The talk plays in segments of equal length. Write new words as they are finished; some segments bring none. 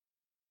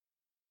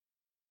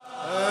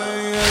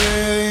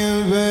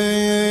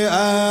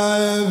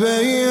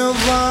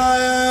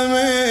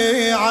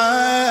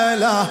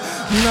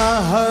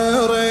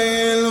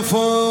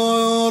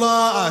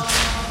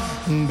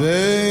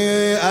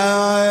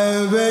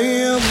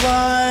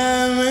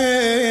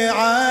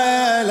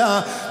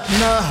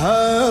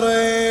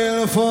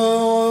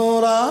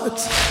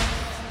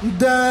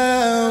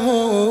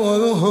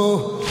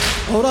دمه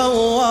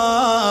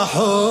رواح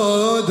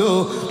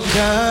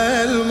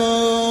كالمرهفات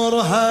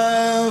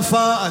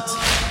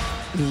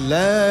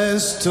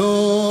لست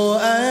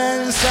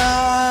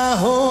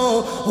أنساه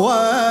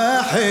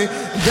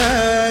واحدا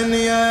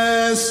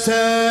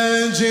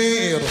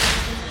يستجير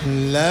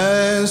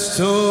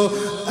لست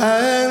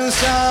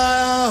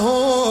أنساه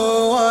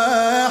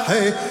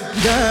واحدا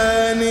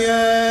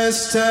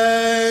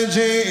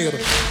يستجير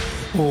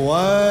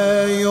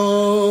ويناديهم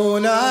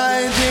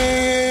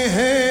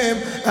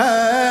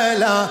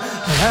ألا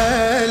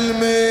هل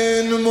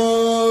من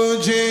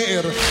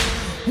مجير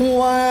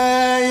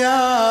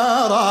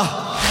ويرى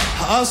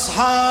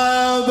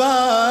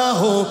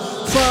أصحابه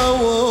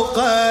فوق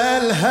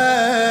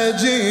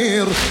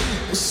الهجير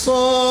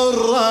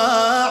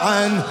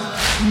صراعا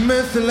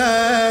مثل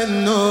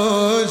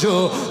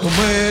النجوم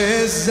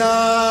الزاهرات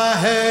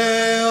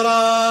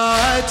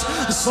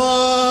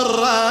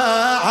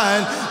صراعا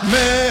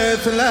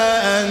مثل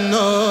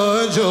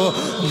النجوم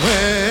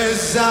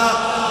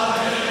الزاهرات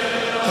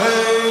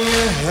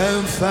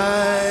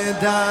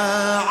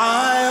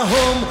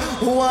فدعاهم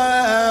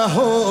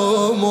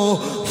وهم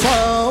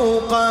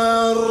فوق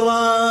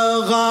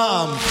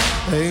الرغام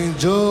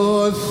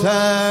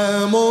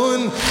جثام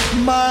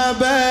ما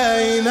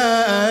بين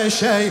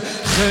شيخ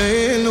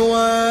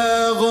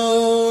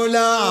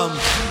وغلام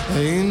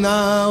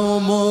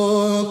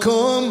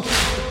نومكم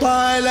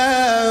طال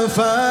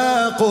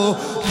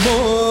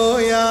فقوموا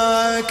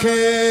يا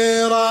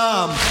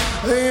كرام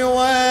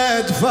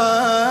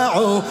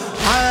وادفعوا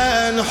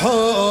عن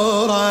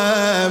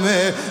حرم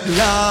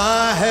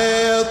الله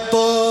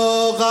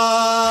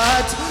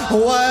الطغاة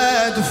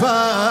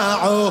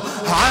وادفعوا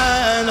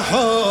عن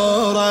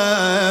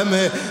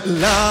حرم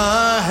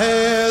الله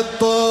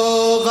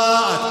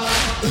الطغاة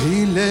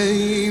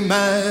إلي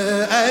ما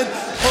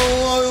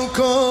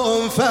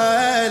أدعوكم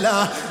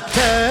فلا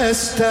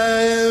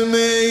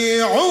تستمعون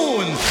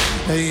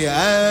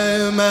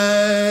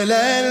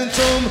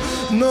أمللتم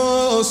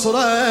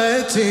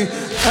نصرتي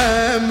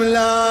أم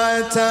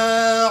لا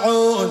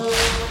تعود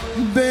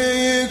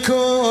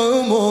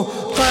بكم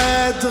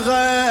قد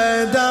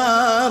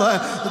غدر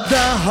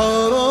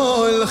دهر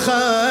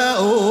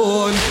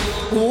الخون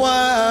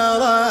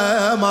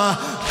ورماكم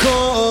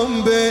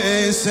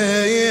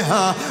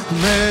بسهام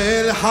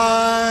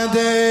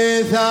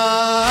الحادثات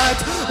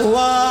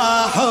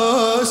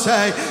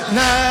وحسينا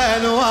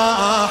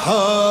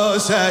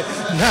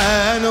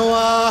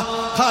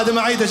خادم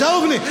عيدة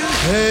جاوبني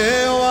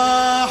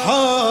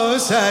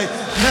وحسينا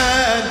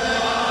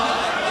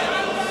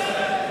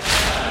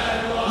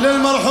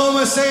للمرحوم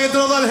السيد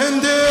رضا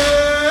الهندي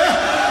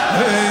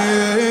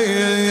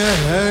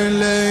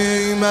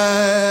لي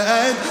ما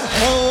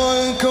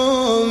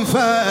أدعوكم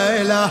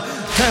فلا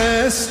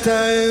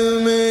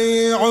تستمعون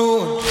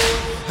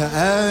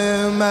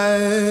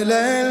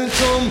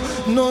أمللتم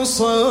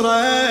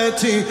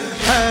نصرتي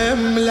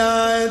أم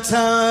لا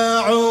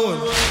تعون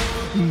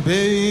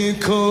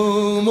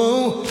بكم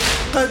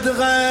قد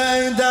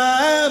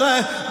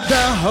غدر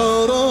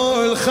دهر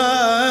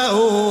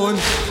الخون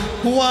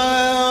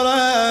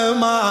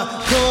ورماكم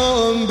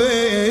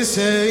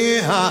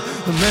بسهام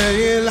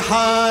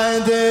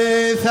الحادثات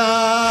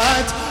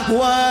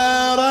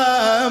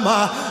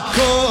ورماكم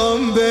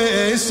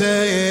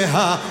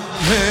بسهام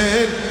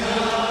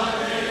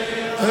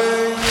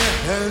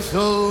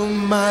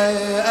ثم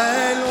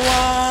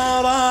الورى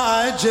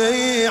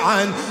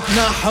جيعا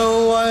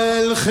نحو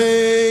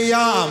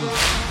الخيام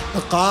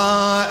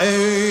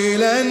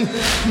قائلا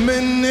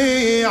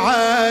مني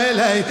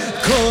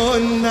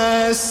عليكن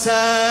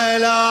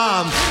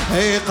السلام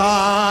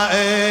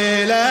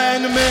قائلا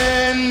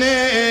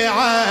مني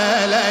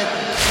عليكن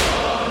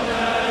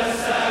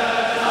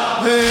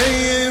السلام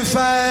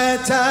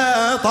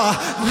فتطلعنا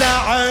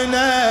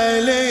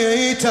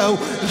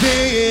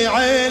لتوديع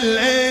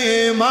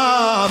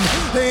الإمام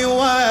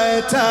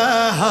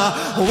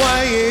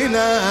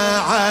وتهوينا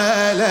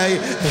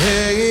عليه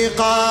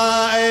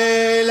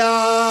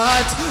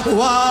قائلات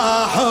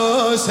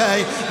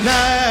وحسينا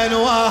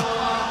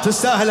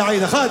تستاهل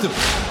عيدة خادم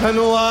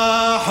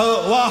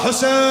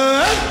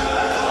وحسين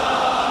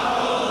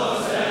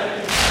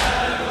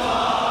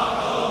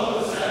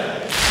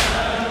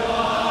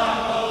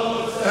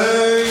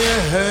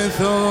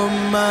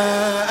ثم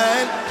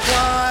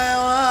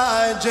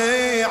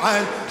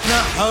راجعا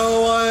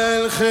نحو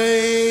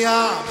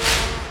الخيام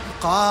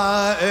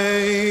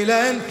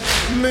قائلا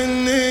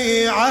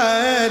مني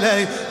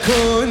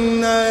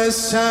عليكن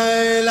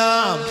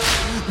السلام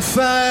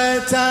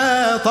فتطلعنا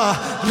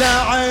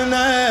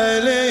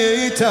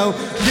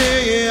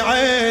لتوديع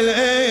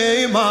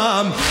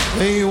الإمام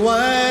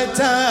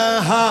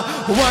وتهوينا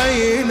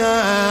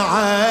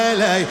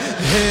عليه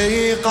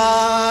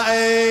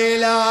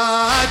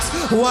قائلات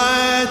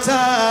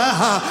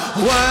وتهوينا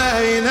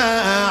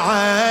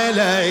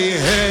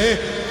عليه.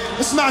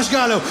 اسمع ايش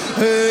قالوا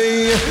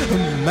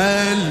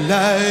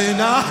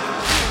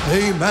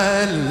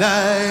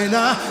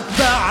ملينا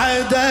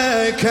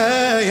بعدك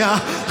يا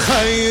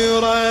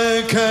خير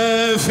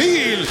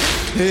كفيل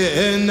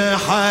إن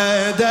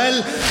حد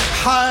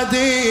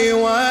الحدي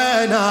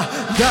وانا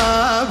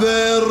داب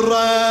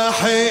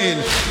الرحيل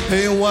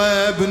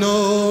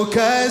وابنك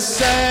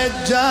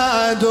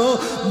السجاد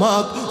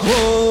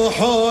مطروح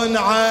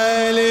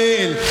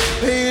عليل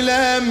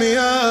لم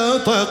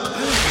يطق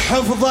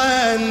حفظ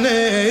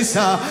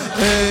النساء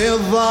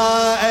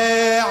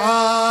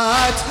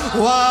الضائعات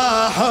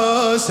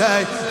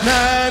وحسينا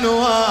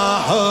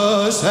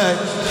وحسين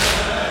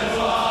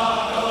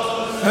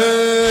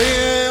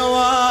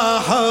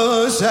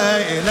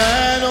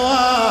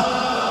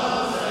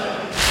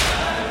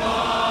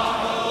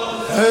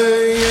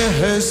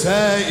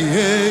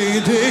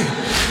سيدي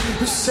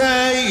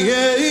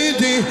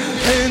سيدي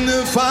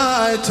إن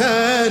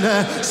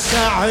فاتنا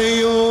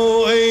السعي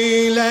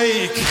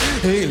إليك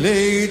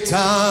لترينا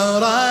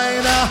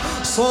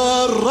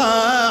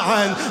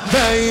صراعا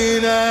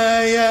بين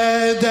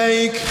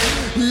يديك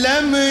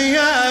لم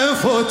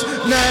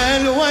يفتنا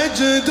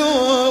الوجد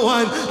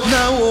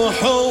والنوح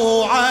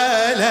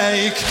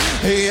عليك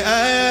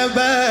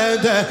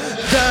أبدا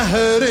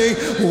دهري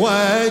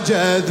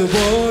وجذب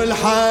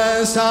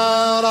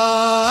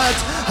الحسرات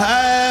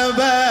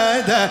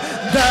أبدا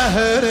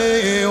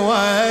دهري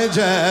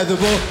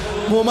وجذب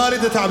مو ما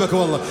أريد أتعبك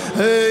والله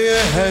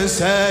يا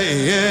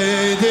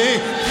سيدي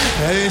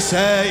يا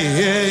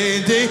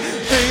سيدي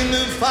إن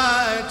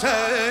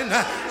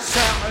فاتنا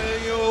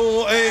سعي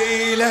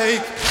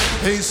إليك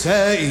يا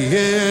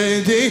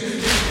سيدي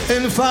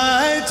إن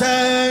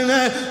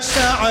فاتنا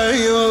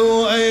سعي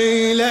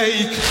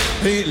إليك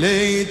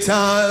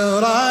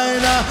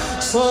لترينا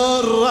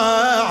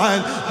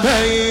صراعا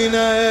بين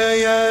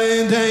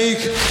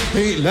يديك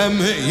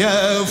لم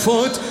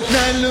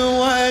يفتنا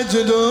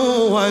الوجد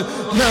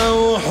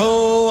والنوح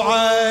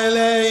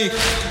عليك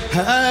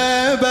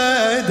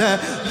أبدا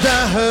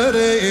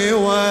دهري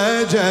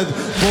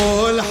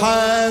وجذب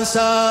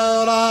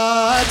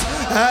الحسرات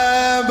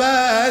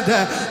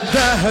أبدا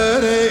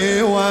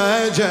دهري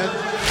وجذب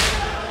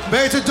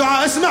بيت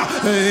الدعاء اسمع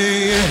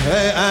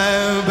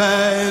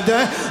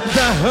أبدا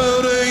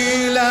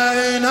دهري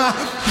لنا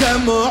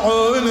دمع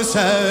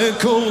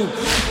سكون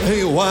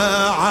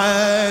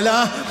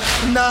وعلى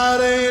نار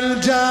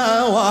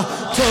الجوى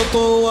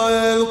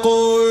تطوى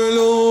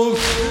القلوب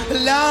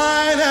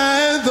لا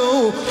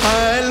نذوق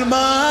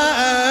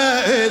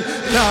الماء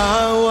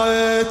لا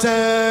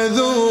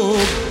وتذوب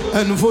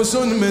أنفس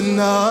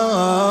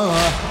منا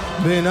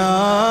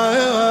بنار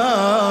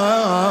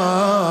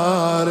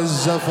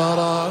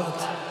الزفرات